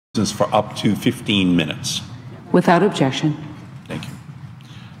for up to 15 minutes. Without objection. Thank you.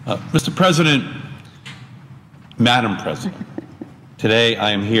 Mr. President, Madam President, today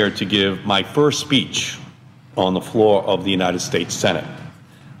I am here to give my first speech on the floor of the United States Senate.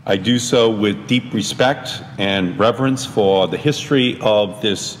 I do so with deep respect and reverence for the history of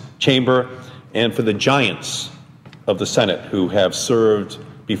this chamber and for the giants of the Senate who have served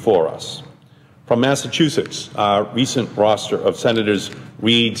before us. From Massachusetts, our recent roster of senators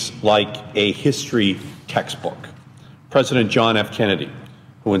reads like a history textbook. President John F. Kennedy,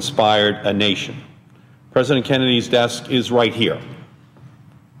 who inspired a nation. President Kennedy's desk is right here,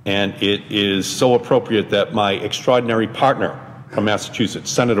 and it is so appropriate that my extraordinary partner from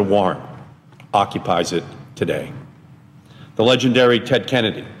Massachusetts, Senator Warren, occupies it today. The legendary Ted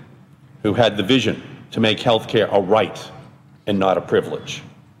Kennedy, who had the vision to make health care a right and not a privilege.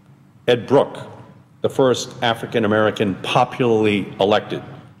 Ed Brooke, the first African-American popularly elected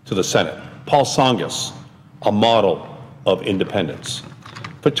to the Senate. Paul Tsongas, a model of independence.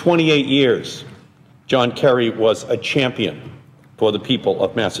 For 28 years, John Kerry was a champion for the people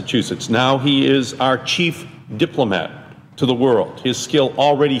of Massachusetts. Now he is our chief diplomat to the world, his skill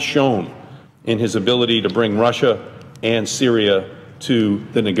already shown in his ability to bring Russia and Syria to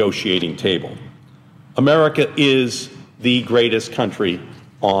the negotiating table. America is the greatest country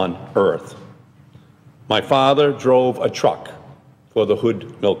on earth. My father drove a truck for the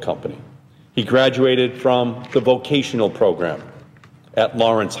Hood Milk Company. He graduated from the vocational program at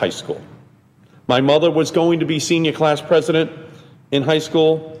Lawrence High School. My mother was going to be senior class president in high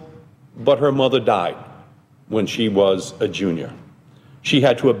school, but her mother died when she was a junior. She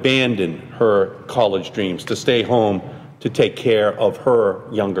had to abandon her college dreams to stay home to take care of her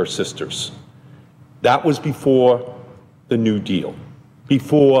younger sisters. That was before the New Deal,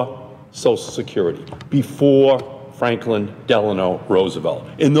 before Social Security, before Franklin Delano Roosevelt.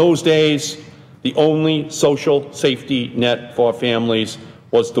 In those days, the only social safety net for families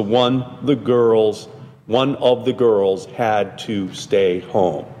was the one of the girls had to stay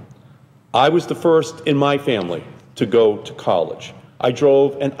home. I was the first in my family to go to college. I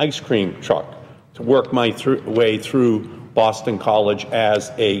drove an ice cream truck to work my way through Boston College as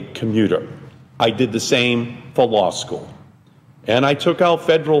a commuter. I did the same for law school. And I took out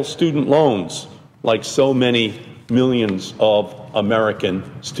federal student loans like so many millions of American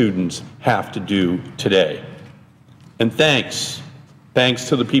students have to do today. And thanks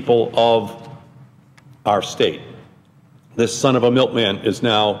to the people of our state, this son of a milkman is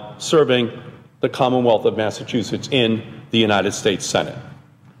now serving the Commonwealth of Massachusetts in the United States Senate.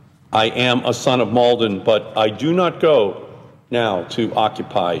 I am a son of Malden, but I do not go now to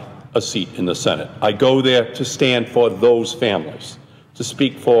occupy a seat in the Senate. I go there to stand for those families, to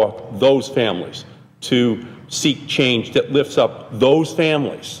speak for those families, to seek change that lifts up those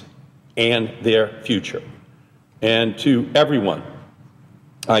families and their future. And to everyone,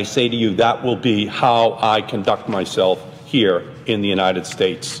 I say to you, that will be how I conduct myself here in the United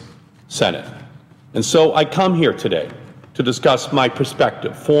States Senate. And so I come here today to discuss my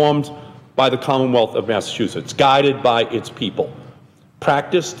perspective, formed by the Commonwealth of Massachusetts, guided by its people,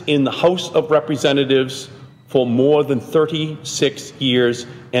 practiced in the House of Representatives for more than 36 years,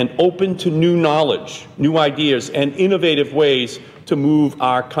 and open to new knowledge, new ideas, and innovative ways to move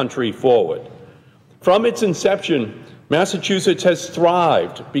our country forward. From its inception, Massachusetts has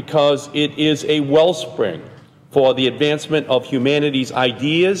thrived because it is a wellspring for the advancement of humanity's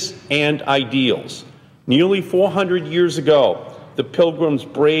ideas and ideals. Nearly 400 years ago, the Pilgrims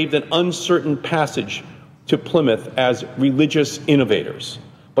braved an uncertain passage to Plymouth as religious innovators.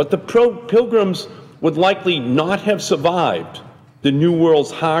 But the Pilgrims would likely not have survived the New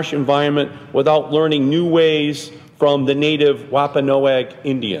World's harsh environment without learning new ways from the native Wampanoag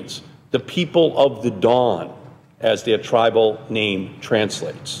Indians, the people of the dawn, as their tribal name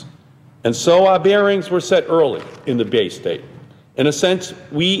translates. And so our bearings were set early in the Bay State. In a sense,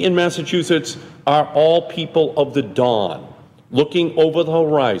 we in Massachusetts are all people of the dawn, looking over the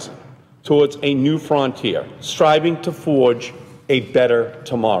horizon towards a new frontier, striving to forge a better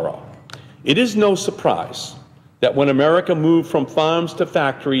tomorrow. It is no surprise that when America moved from farms to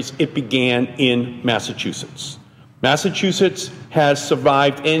factories, it began in Massachusetts. Massachusetts has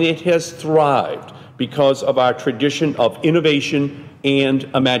survived and it has thrived because of our tradition of innovation and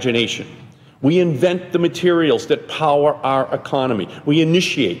imagination. We invent the materials that power our economy. We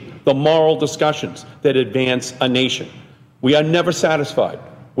initiate the moral discussions that advance a nation. We are never satisfied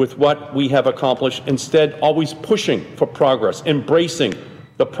with what we have accomplished, instead always pushing for progress, embracing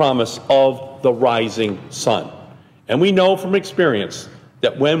the promise of the rising sun. And we know from experience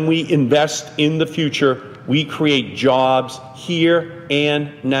that when we invest in the future, we create jobs here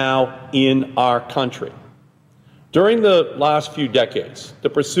and now in our country. During the last few decades, the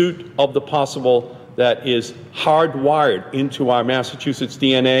pursuit of the possible that is hardwired into our Massachusetts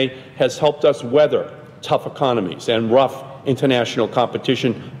DNA has helped us weather tough economies and rough international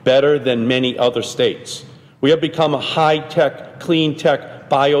competition better than many other states. We have become a high-tech, clean-tech,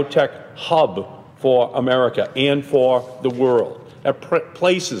 biotech hub for America and for the world. At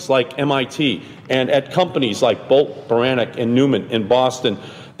places like MIT and at companies like Bolt, Beranek, and Newman in Boston,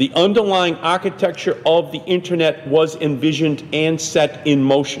 the underlying architecture of the Internet was envisioned and set in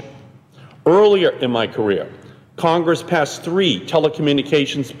motion. Earlier in my career, Congress passed 3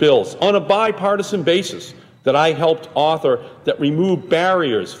 telecommunications bills on a bipartisan basis that I helped author that removed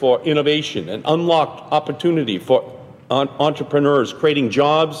barriers for innovation and unlocked opportunity for entrepreneurs, creating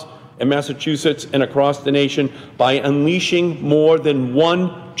jobs in Massachusetts and across the nation by unleashing more than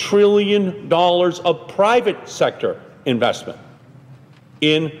 $1 trillion of private sector investment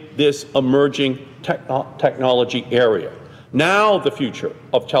in this emerging technology area. Now the future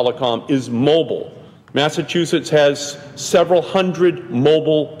of telecom is mobile. Massachusetts has several hundred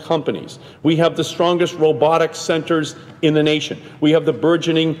mobile companies. We have the strongest robotics centers in the nation. We have the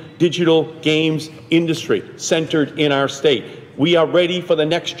burgeoning digital games industry centered in our state. We are ready for the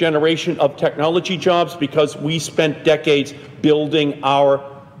next generation of technology jobs because we spent decades building our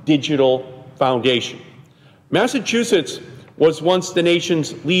digital foundation. Massachusetts was once the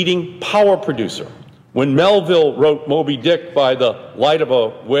nation's leading power producer. When Melville wrote Moby Dick by the light of a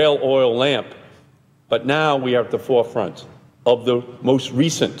whale oil lamp, but now we are at the forefront of the most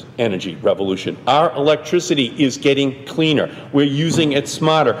recent energy revolution. Our electricity is getting cleaner. We're using it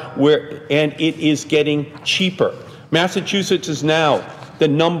smarter, and it is getting cheaper. Massachusetts is now the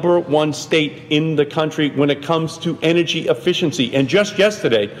 #1 state in the country when it comes to energy efficiency. And just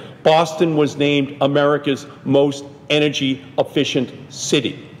yesterday, Boston was named America's most energy efficient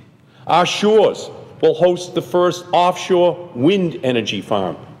city. Our shores will host the first offshore wind energy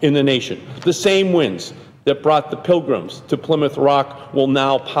farm in the nation. The same winds that brought the Pilgrims to Plymouth Rock will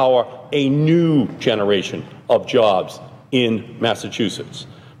now power a new generation of jobs in Massachusetts.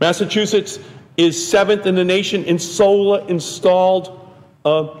 Massachusetts is 7th in the nation in solar installed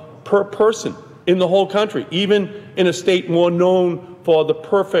per person in the whole country, even in a state more known for the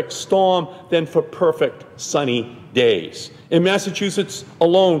perfect storm than for perfect sunny days. In Massachusetts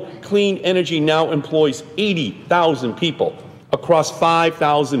alone, clean energy now employs 80,000 people across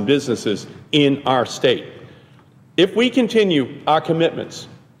 5,000 businesses in our state. If we continue our commitments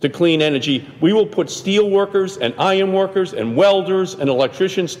to clean energy, we will put steel workers and iron workers and welders and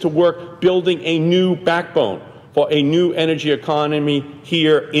electricians to work building a new backbone for a new energy economy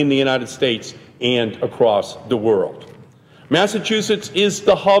here in the United States and across the world. Massachusetts is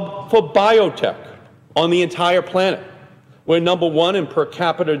the hub for biotech on the entire planet. We're #1 in per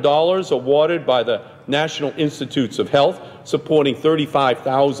capita dollars awarded by the National Institutes of Health, supporting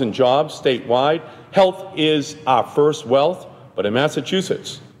 35,000 jobs statewide. Health is our first wealth, but in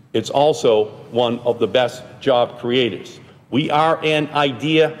Massachusetts, it's also one of the best job creators. We are an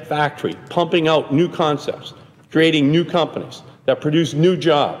idea factory, pumping out new concepts, creating new companies that produce new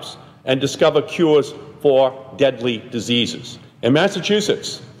jobs and discover cures for deadly diseases. In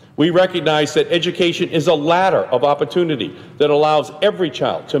Massachusetts, we recognize that education is a ladder of opportunity that allows every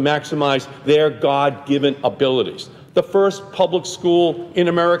child to maximize their God-given abilities. The first public school in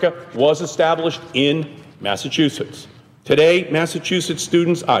America was established in Massachusetts. Today, Massachusetts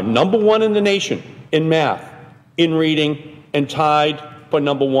students are #1 in the nation in math, in reading, and tied for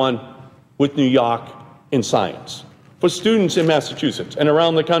 #1 with New York in science. For students in Massachusetts and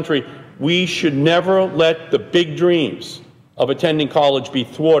around the country, we should never let the big dreams of attending college be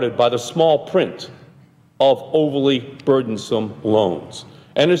thwarted by the small print of overly burdensome loans.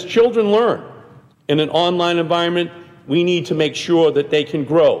 And as children learn in an online environment, we need to make sure that they can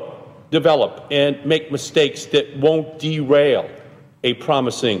grow, develop, and make mistakes that won't derail a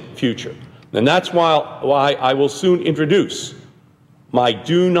promising future. And that's why I will soon introduce my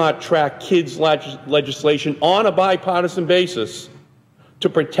Do Not Track Kids legislation on a bipartisan basis to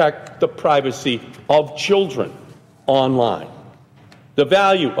protect the privacy of children online. The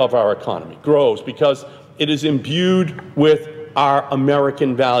value of our economy grows because it is imbued with our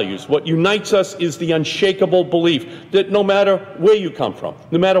American values. What unites us is the unshakable belief that no matter where you come from,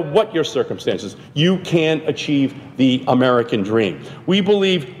 no matter what your circumstances, you can achieve the American dream. We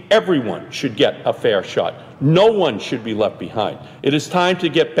believe everyone should get a fair shot. No one should be left behind. It is time to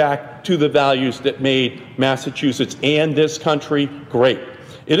get back to the values that made Massachusetts and this country great.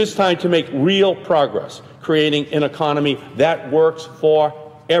 It is time to make real progress, creating an economy that works for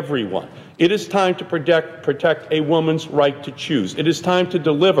everyone. It is time to protect a woman's right to choose. It is time to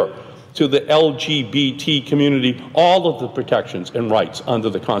deliver to the LGBT community all of the protections and rights under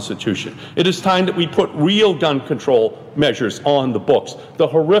the Constitution. It is time that we put real gun control measures on the books. The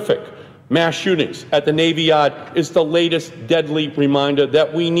horrific mass shootings at the Navy Yard is the latest deadly reminder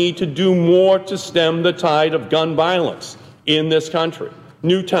that we need to do more to stem the tide of gun violence in this country.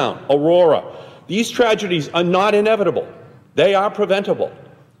 Newtown, Aurora, these tragedies are not inevitable. They are preventable.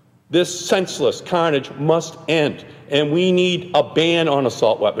 This senseless carnage must end, and we need a ban on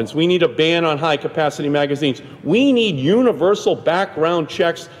assault weapons. We need a ban on high-capacity magazines. We need universal background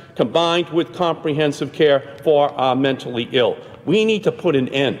checks combined with comprehensive care for our mentally ill. We need to put an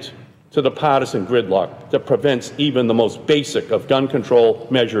end to the partisan gridlock that prevents even the most basic of gun control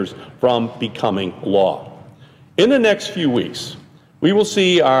measures from becoming law. In the next few weeks, we will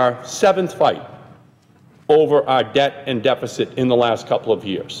see our 7th fight over our debt and deficit in the last couple of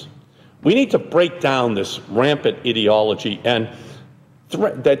years. We need to break down this rampant ideology and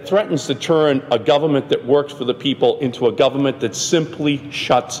that threatens to turn a government that works for the people into a government that simply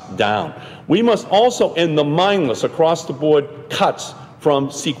shuts down. We must also end the mindless across-the-board cuts from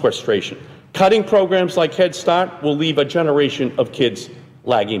sequestration. Cutting programs like Head Start will leave a generation of kids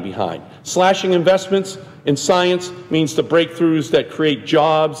lagging behind. Slashing investments in science means the breakthroughs that create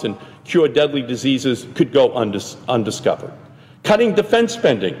jobs and cure deadly diseases could go undiscovered. Cutting defense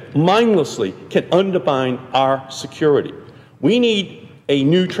spending mindlessly can undermine our security. We need a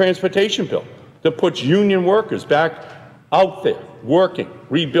new transportation bill that puts union workers back out there, working,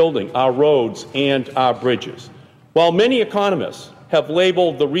 rebuilding our roads and our bridges. While many economists have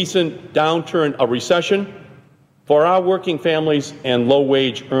labeled the recent downturn a recession, for our working families and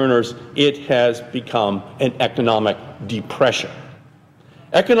low-wage earners, it has become an economic depression.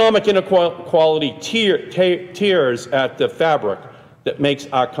 Economic inequality tears at the fabric that makes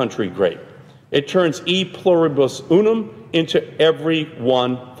our country great. It turns e pluribus unum into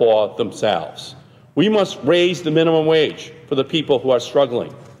everyone for themselves. We must raise the minimum wage for the people who are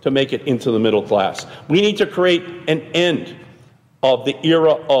struggling to make it into the middle class. We need to create an end of the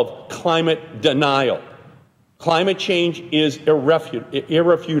era of climate denial. Climate change is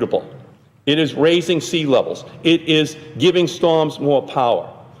irrefutable. It is raising sea levels. It is giving storms more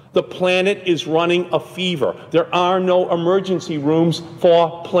power. The planet is running a fever. There are no emergency rooms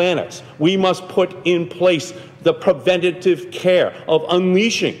for planets. We must put in place the preventative care of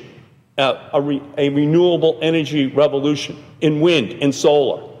unleashing a renewable energy revolution in wind and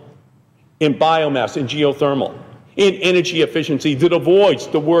solar, in biomass and geothermal, in energy efficiency that avoids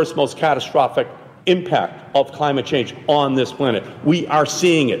the worst, most catastrophic impact of climate change on this planet. We are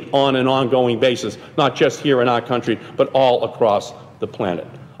seeing it on an ongoing basis, not just here in our country, but all across the planet.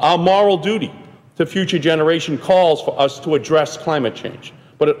 Our moral duty to future generation calls for us to address climate change,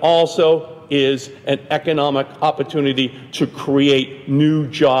 but it also is an economic opportunity to create new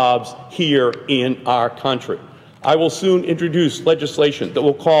jobs here in our country. I will soon introduce legislation that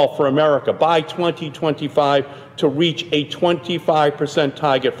will call for America by 2025 to reach a 25%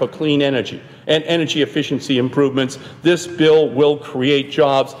 target for clean energy and energy efficiency improvements. This bill will create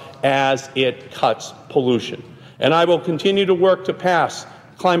jobs as it cuts pollution. And I will continue to work to pass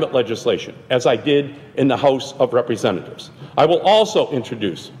climate legislation, as I did in the House of Representatives. I will also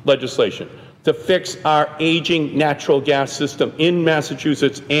introduce legislation to fix our aging natural gas system in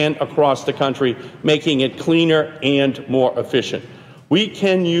Massachusetts and across the country, making it cleaner and more efficient. We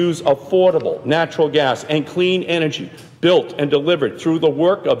can use affordable natural gas and clean energy built and delivered through the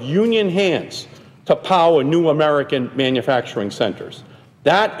work of union hands to power new American manufacturing centers.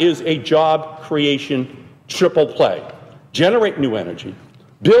 That is a job creation triple play. Generate new energy,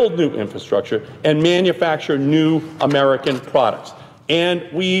 build new infrastructure, and manufacture new American products. And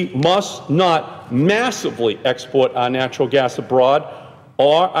we must not massively export our natural gas abroad,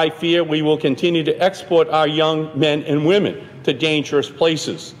 or I fear we will continue to export our young men and women to dangerous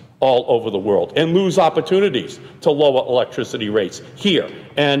places all over the world and lose opportunities to lower electricity rates here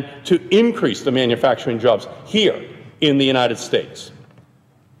and to increase the manufacturing jobs here in the United States.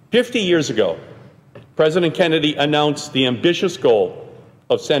 50 years ago, President Kennedy announced the ambitious goal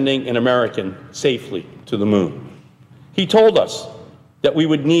of sending an American safely to the moon. He told us that we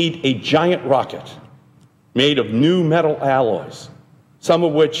would need a giant rocket made of new metal alloys, some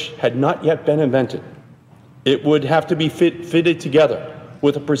of which had not yet been invented. It would have to be fitted together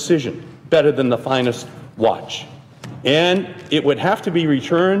with a precision better than the finest watch. And it would have to be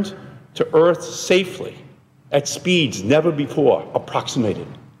returned to Earth safely at speeds never before approximated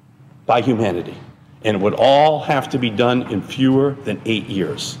by humanity. and it would all have to be done in fewer than 8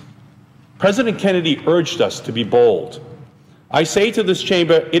 years. President Kennedy urged us to be bold. I say to this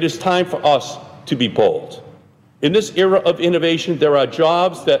chamber, it is time for us to be bold. In this era of innovation, there are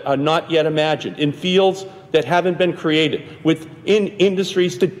jobs that are not yet imagined, in fields that haven't been created, within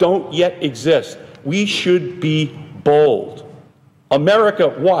industries that don't yet exist. We should be bold. America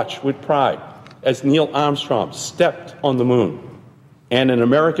watched with pride as Neil Armstrong stepped on the moon, and an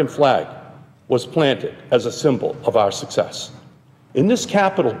American flag was planted as a symbol of our success. In this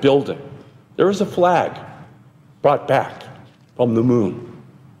Capitol building, there is a flag brought back from the moon.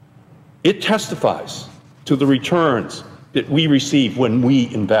 It testifies to the returns that we receive when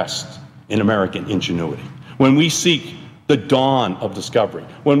we invest in American ingenuity, when we seek the dawn of discovery,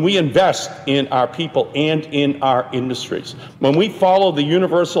 when we invest in our people and in our industries, when we follow the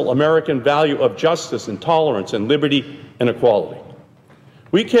universal American value of justice and tolerance and liberty and equality.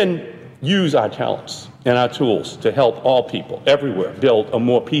 We can use our talents and our tools to help all people everywhere build a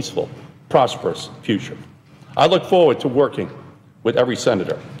more peaceful, prosperous future. I look forward to working with every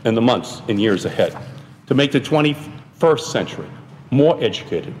senator in the months and years ahead to make the 21st century more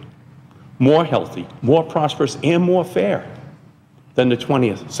educated, more healthy, more prosperous, and more fair than the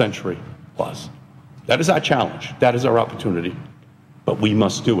 20th century was. That is our challenge. That is our opportunity. But we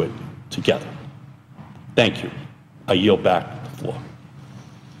must do it together. Thank you. I yield back the floor.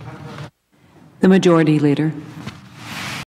 The Majority Leader.